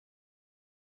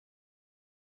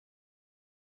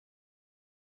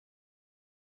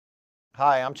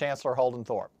Hi, I'm Chancellor Holden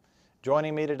Thorpe.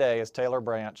 Joining me today is Taylor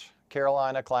Branch,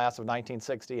 Carolina class of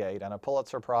 1968 and a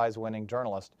Pulitzer Prize winning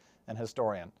journalist and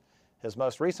historian. His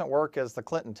most recent work is The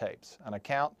Clinton Tapes, an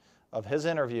account of his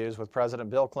interviews with President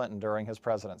Bill Clinton during his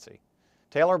presidency.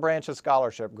 Taylor Branch's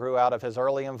scholarship grew out of his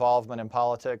early involvement in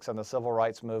politics and the civil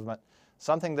rights movement,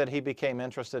 something that he became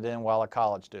interested in while a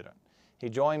college student. He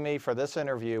joined me for this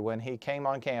interview when he came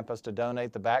on campus to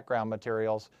donate the background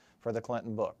materials for the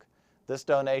Clinton book. This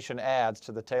donation adds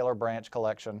to the Taylor Branch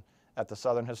collection at the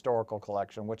Southern Historical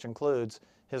Collection, which includes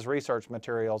his research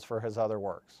materials for his other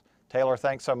works. Taylor,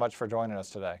 thanks so much for joining us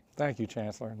today. Thank you,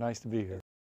 Chancellor. Nice to be here.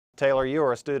 Taylor, you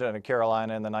were a student at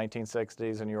Carolina in the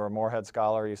 1960s and you were a Morehead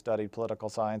Scholar. You studied political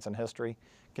science and history.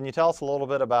 Can you tell us a little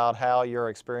bit about how your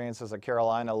experiences at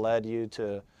Carolina led you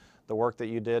to the work that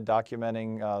you did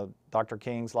documenting Dr.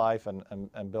 King's life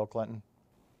and Bill Clinton?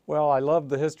 Well, I loved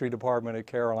the history department at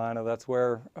Carolina. That's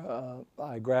where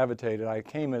I gravitated. I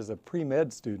came as a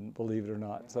pre-med student, believe it or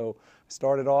not. So I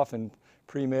started off in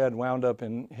pre-med, wound up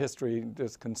in history,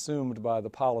 just consumed by the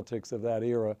politics of that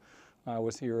era. I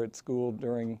was here at school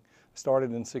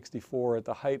started in '64 at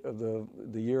the height of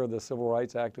the year of the Civil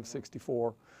Rights Act of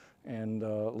 '64, and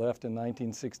left in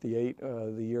 1968,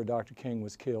 the year Dr. King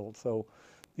was killed. So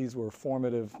these were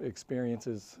formative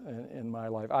experiences in my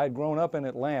life. I had grown up in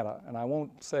Atlanta, and I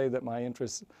won't say that my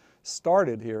interest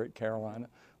started here at Carolina,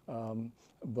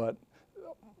 but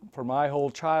for my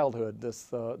whole childhood,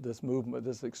 this movement,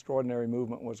 this extraordinary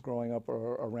movement was growing up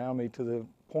around me to the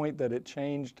point that it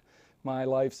changed my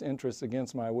life's interests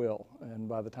against my will. And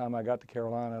by the time I got to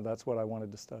Carolina, that's what I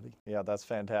wanted to study. Yeah, that's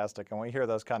fantastic. And we hear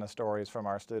those kind of stories from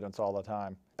our students all the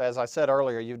time. As I said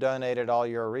earlier, you've donated all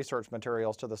your research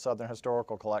materials to the Southern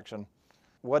Historical Collection.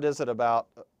 What is it about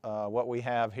what we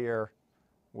have here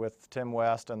with Tim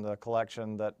West and the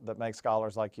collection that makes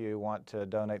scholars like you want to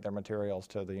donate their materials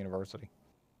to the university?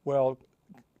 Well,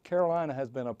 Carolina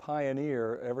has been a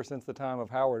pioneer ever since the time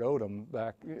of Howard Odum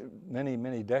back many,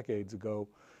 many decades ago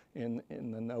in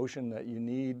the notion that you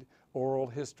need oral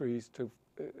histories to,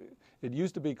 it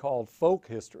used to be called folk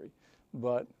history,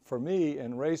 but for me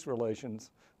in race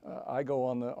relations, I go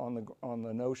on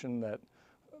the notion that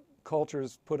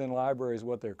cultures put in libraries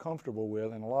what they're comfortable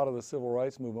with, and a lot of the civil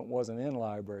rights movement wasn't in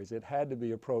libraries. It had to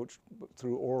be approached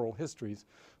through oral histories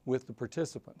with the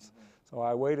participants. So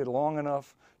I waited long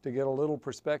enough to get a little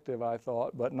perspective, I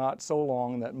thought, but not so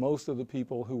long that most of the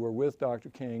people who were with Dr.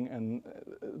 King and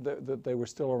that they were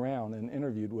still around and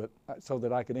interviewed with, so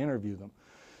that I could interview them.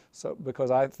 So, because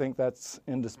I think that's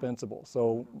indispensable.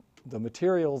 So the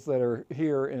materials that are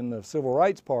here in the civil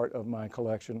rights part of my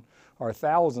collection are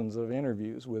thousands of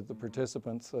interviews with the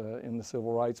participants in the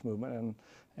civil rights movement,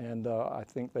 and I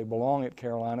think they belong at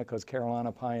Carolina because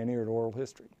Carolina pioneered oral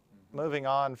history. Moving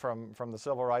on from the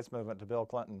civil rights movement to Bill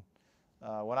Clinton,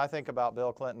 when I think about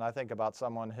Bill Clinton, I think about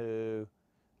someone who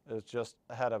has just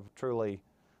had a truly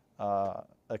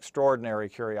extraordinary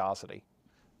curiosity.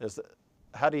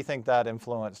 How do you think that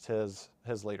influenced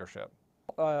his leadership?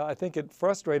 I think it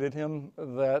frustrated him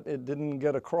that it didn't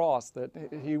get across that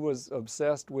he was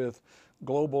obsessed with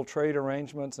global trade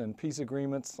arrangements and peace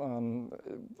agreements on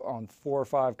 4 or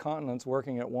 5 continents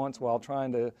working at once while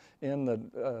trying to end the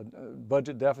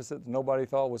budget deficit that nobody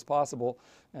thought was possible,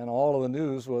 and all of the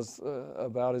news was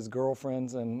about his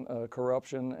girlfriends and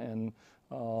corruption and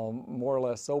more or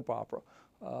less soap opera.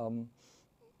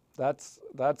 That's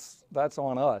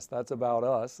on us. That's about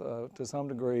us. To some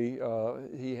degree,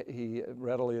 he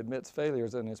readily admits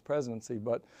failures in his presidency,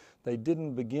 but they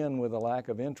didn't begin with a lack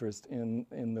of interest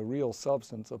in the real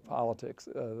substance of politics.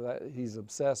 He's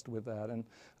obsessed with that, and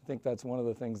I think that's one of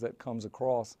the things that comes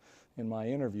across in my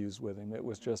interviews with him. It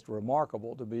was just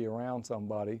remarkable to be around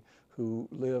somebody who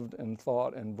lived and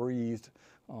thought and breathed,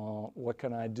 what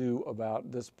can I do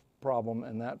about this problem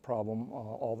and that problem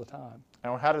all the time.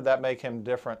 And how did that make him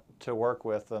different to work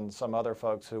with than some other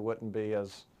folks who wouldn't be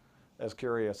as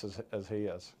curious as he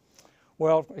is?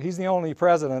 Well, he's the only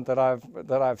president that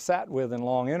I've sat with in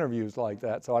long interviews like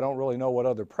that, so I don't really know what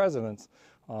other presidents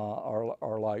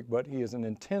are like, but he is an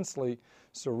intensely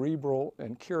cerebral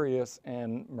and curious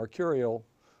and mercurial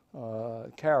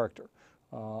character.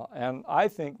 And I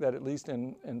think that at least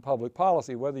in public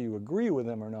policy, whether you agree with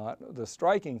him or not, the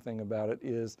striking thing about it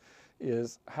is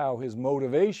how his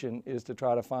motivation is to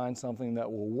try to find something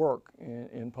that will work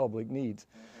in public needs.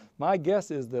 My guess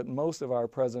is that most of our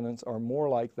presidents are more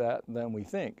like that than we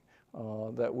think,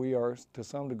 that we are to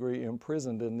some degree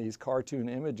imprisoned in these cartoon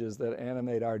images that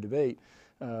animate our debate,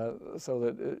 so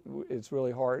that it's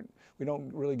really hard. We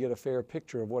don't really get a fair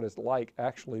picture of what it's like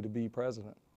actually to be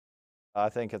president. I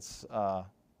think it's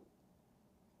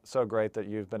so great that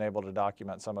you've been able to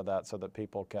document some of that so that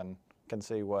people can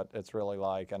see what it's really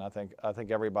like. And I think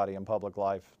everybody in public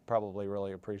life probably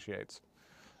really appreciates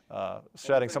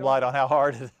shedding some light on how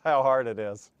hard it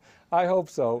is. I hope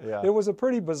so. Yeah. It was a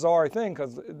pretty bizarre thing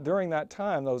because during that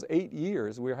time, those 8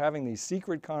 years, we were having these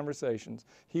secret conversations.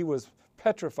 He was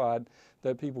petrified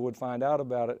that people would find out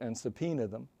about it and subpoena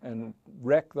them and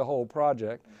wreck the whole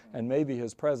project and maybe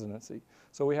his presidency.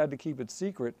 So we had to keep it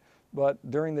secret.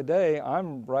 But during the day,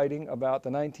 I'm writing about the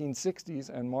 1960s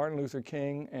and Martin Luther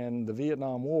King and the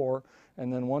Vietnam War,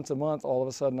 and then once a month, all of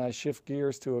a sudden, I shift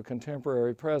gears to a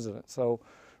contemporary president. So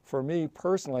for me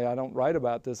personally, I don't write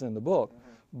about this in the book,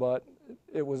 but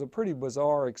it was a pretty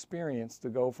bizarre experience to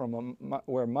go from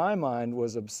where my mind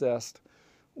was obsessed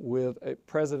with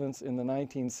presidents in the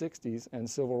 1960s and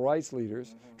civil rights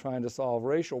leaders trying to solve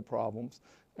racial problems.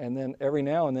 And then every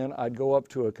now and then I'd go up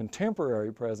to a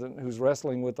contemporary president who's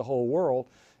wrestling with the whole world,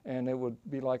 and it would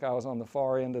be like I was on the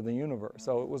far end of the universe.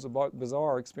 So it was a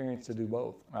bizarre experience to do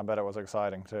both. I bet it was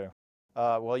exciting too.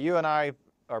 Well, you and I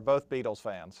are both Beatles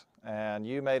fans, and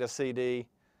you made a CD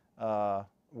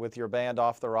with your band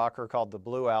Off the Rocker called The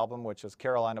Blue Album, which is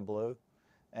Carolina Blue.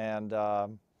 And I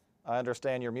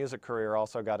understand your music career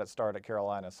also got its start at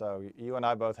Carolina. So you and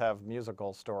I both have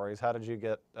musical stories. How did you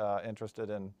get interested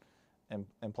in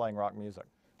playing rock music?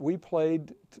 We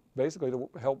played basically to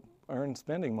help earn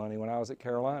spending money when I was at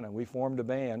Carolina. We formed a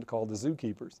band called the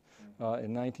Zookeepers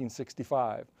in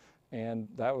 1965, and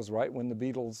that was right when the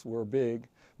Beatles were big.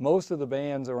 Most of the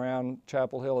bands around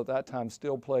Chapel Hill at that time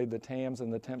still played the Tams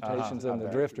and the Temptations and the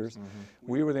Drifters.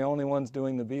 We were the only ones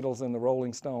doing the Beatles and the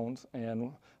Rolling Stones,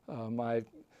 and my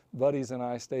buddies and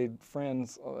I stayed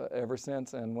friends ever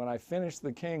since. And when I finished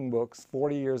the King books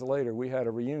 40 years later, we had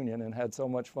a reunion and had so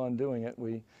much fun doing it.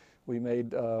 We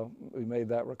made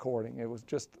that recording. It was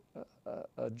just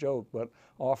a joke, but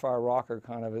Off Our Rocker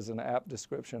kind of is an apt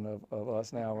description of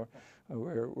us now.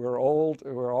 We're old,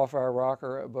 we're off our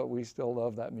rocker, but we still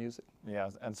love that music. Yeah,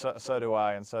 and so do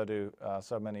I, and so do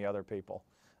so many other people.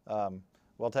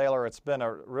 Well, Taylor, it's been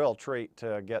a real treat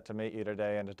to get to meet you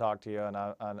today and to talk to you, and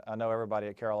I know everybody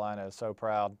at Carolina is so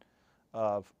proud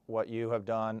of what you have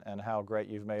done and how great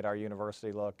you've made our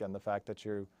university look, and the fact that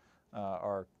you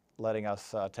are letting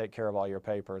us take care of all your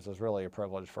papers is really a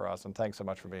privilege for us, and thanks so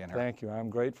much for being here. Thank you. I'm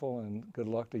grateful, and good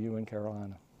luck to you in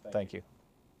Carolina. Thank you.